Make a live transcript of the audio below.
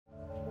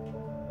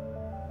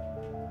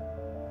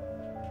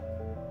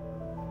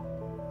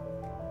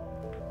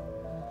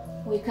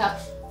Wake up.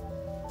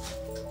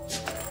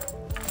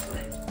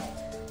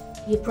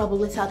 You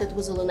probably thought it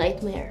was all a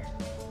nightmare,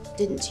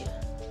 didn't you?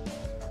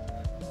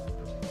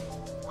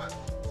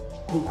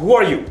 Who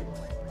are you?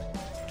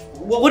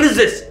 What is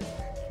this?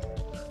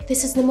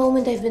 This is the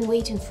moment I've been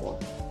waiting for.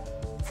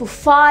 For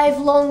 5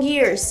 long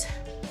years.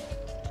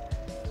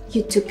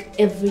 You took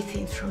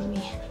everything from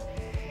me.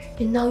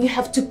 And now you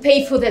have to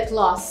pay for that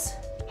loss.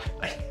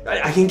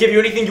 I can give you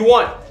anything you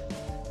want.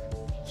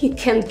 You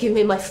can't give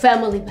me my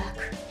family back.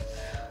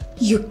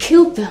 You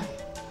killed them.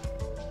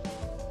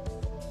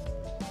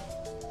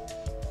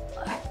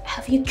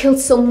 Have you killed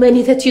so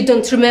many that you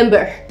don't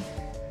remember?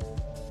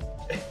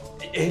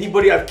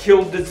 Anybody I've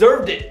killed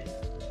deserved it.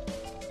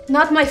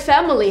 Not my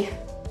family.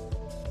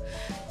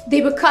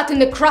 They were caught in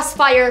the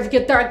crossfire of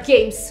your dark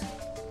games.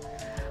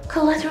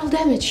 Collateral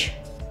damage.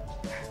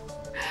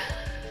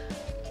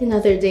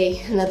 Another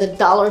day, another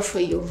dollar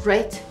for you,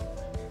 right?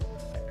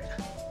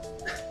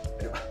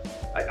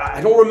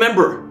 I don't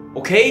remember,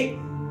 okay?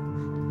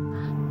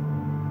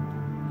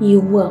 You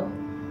will.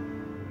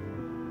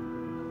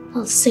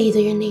 I'll say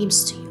their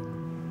names to you,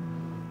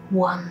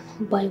 one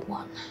by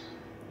one,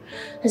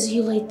 as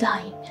you lay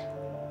dying.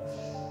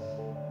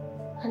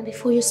 And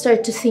before you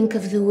start to think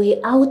of the way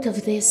out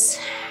of this,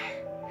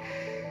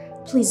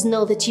 please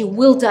know that you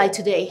will die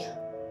today.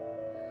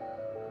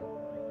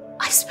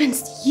 I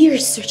spent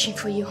years searching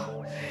for you,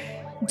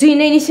 doing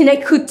anything I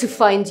could to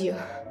find you.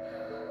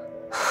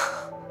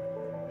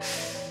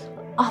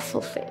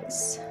 Awful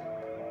things.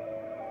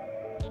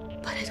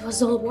 But it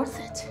was all worth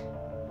it.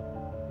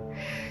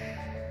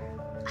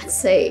 I'd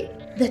say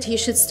that you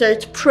should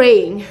start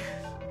praying.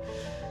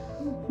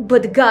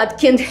 But God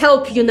can't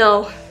help you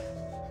now.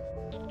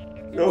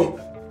 No,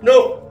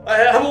 I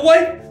have a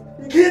wife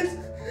and kids.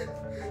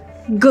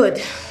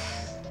 Good.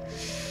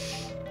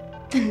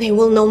 Then they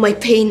will know my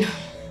pain.